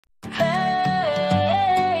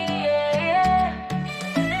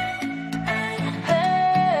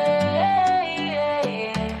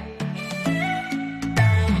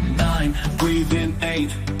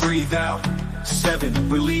7,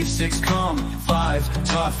 relief. 6, calm. 5,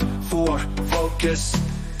 tough. 4, focus.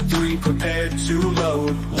 3, prepared to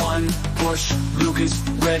load. 1, push. Lukas,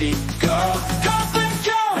 ready, go. Confident,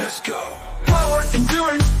 go! Let's go. Power,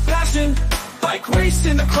 endurance, passion. Bike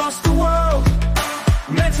racing across the world.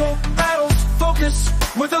 Mental battles, focus.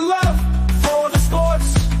 With a love for the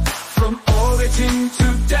sports. From origin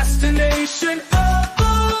to destination, a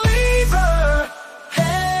believer.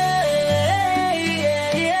 Hey,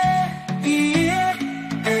 yeah, yeah, yeah,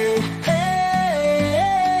 hey,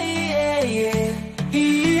 yeah,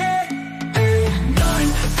 yeah.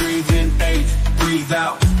 9, breathe in. 8, breathe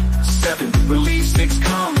out. 7, release. 6,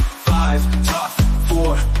 calm. 5, tough.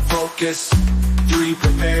 4, focus. 3,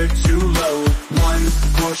 prepared to load. 1,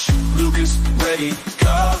 push. Lukas, ready,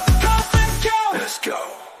 go. Go, go. Let's go.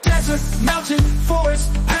 Desert, mountain, forest,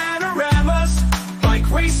 panoramas. Bike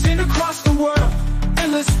racing across the world.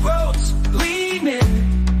 Endless roads, lean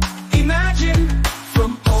in. Imagine,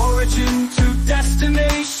 from origin to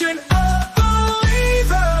destination, a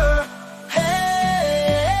believer.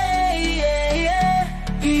 Hey, yeah, yeah,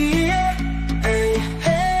 yeah, hey,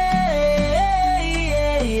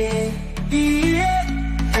 yeah, yeah,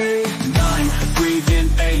 9, breathe in.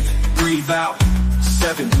 8, breathe out.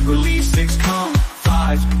 7, release. 6, calm.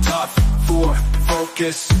 5, tough. 4,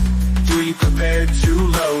 focus. 3, prepared to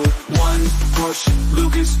load. 1, push.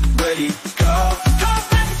 Lukas, ready, go. Go,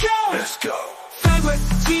 go! Let's go. Favorite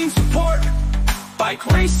team support. Bike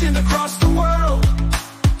racing across the world.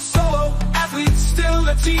 Solo athletes, still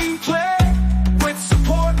a team play. With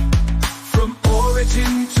support. From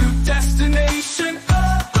origin to destination,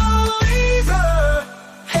 a believer.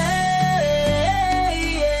 Hey,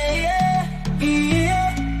 yeah, yeah,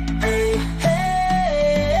 yeah.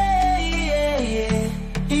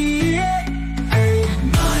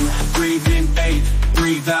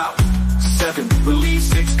 Breathe out. 7, release.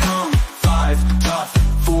 6, calm. 5, tough.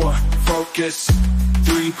 4, focus.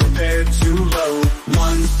 3, prepared to load.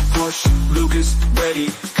 1, push. Lukas, ready,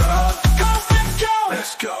 go. Go, go!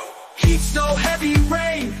 Let's go. Heat, snow, heavy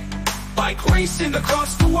rain. Bike racing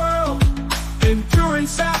across the world.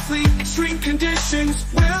 Endurance athlete, extreme conditions.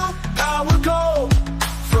 Will power go.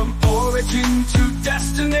 From origin to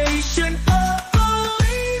destination.